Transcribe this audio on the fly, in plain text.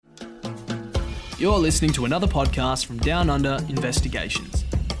You're listening to another podcast from Down Under Investigations.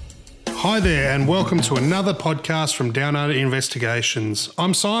 Hi there, and welcome to another podcast from Down Under Investigations.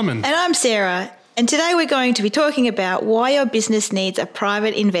 I'm Simon. And I'm Sarah, and today we're going to be talking about why your business needs a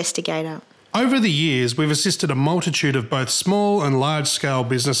private investigator. Over the years, we've assisted a multitude of both small and large-scale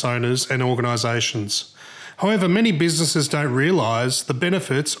business owners and organisations. However, many businesses don't realise the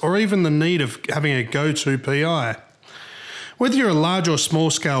benefits or even the need of having a go-to PI. Whether you're a large or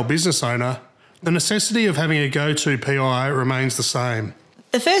small-scale business owner, the necessity of having a go-to PI remains the same.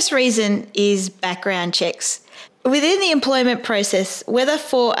 The first reason is background checks. Within the employment process, whether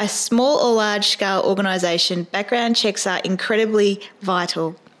for a small or large-scale organisation, background checks are incredibly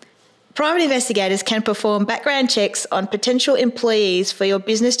vital. Private investigators can perform background checks on potential employees for your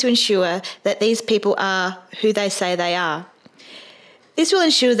business to ensure that these people are who they say they are. This will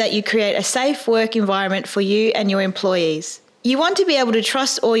ensure that you create a safe work environment for you and your employees. You want to be able to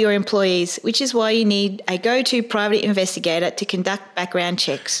trust all your employees, which is why you need a go-to private investigator to conduct background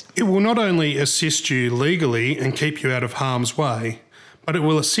checks. It will not only assist you legally and keep you out of harm's way, but it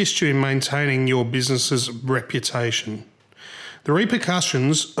will assist you in maintaining your business's reputation. The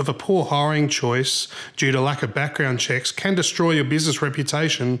repercussions of a poor hiring choice due to lack of background checks can destroy your business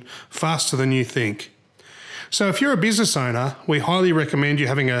reputation faster than you think. So if you're a business owner, we highly recommend you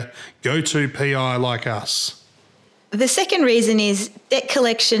having a go-to PI like us. The second reason is debt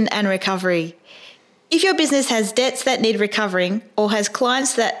collection and recovery. If your business has debts that need recovering or has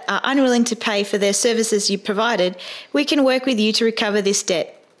clients that are unwilling to pay for their services you provided, we can work with you to recover this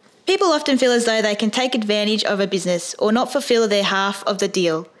debt. People often feel as though they can take advantage of a business or not fulfill their half of the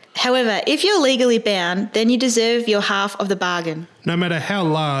deal. However, if you're legally bound, then you deserve your half of the bargain. No matter how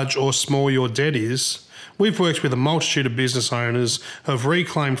large or small your debt is, we've worked with a multitude of business owners who have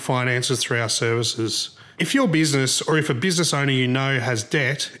reclaimed finances through our services. If your business or if a business owner you know has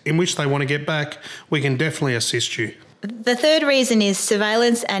debt in which they want to get back, we can definitely assist you. The third reason is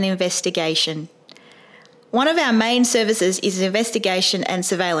surveillance and investigation. One of our main services is investigation and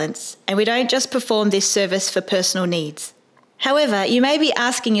surveillance, and we don't just perform this service for personal needs. However, you may be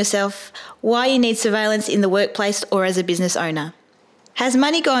asking yourself why you need surveillance in the workplace or as a business owner. Has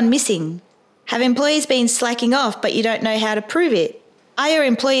money gone missing? Have employees been slacking off but you don't know how to prove it? Are your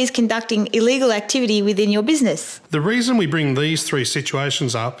employees conducting illegal activity within your business? The reason we bring these three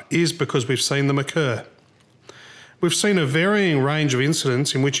situations up is because we've seen them occur. We've seen a varying range of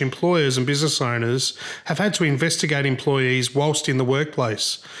incidents in which employers and business owners have had to investigate employees whilst in the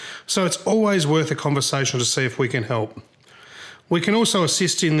workplace, so it's always worth a conversation to see if we can help. We can also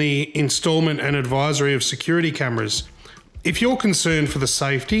assist in the instalment and advisory of security cameras. If you're concerned for the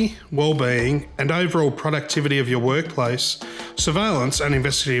safety, well-being and overall productivity of your workplace, surveillance and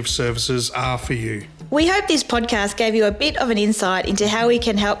investigative services are for you. We hope this podcast gave you a bit of an insight into how we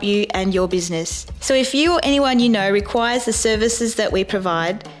can help you and your business. So if you or anyone you know requires the services that we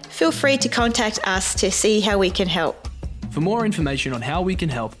provide, feel free to contact us to see how we can help. For more information on how we can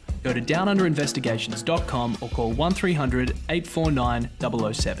help, go to downunderinvestigations.com or call 1300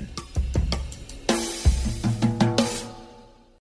 849 007.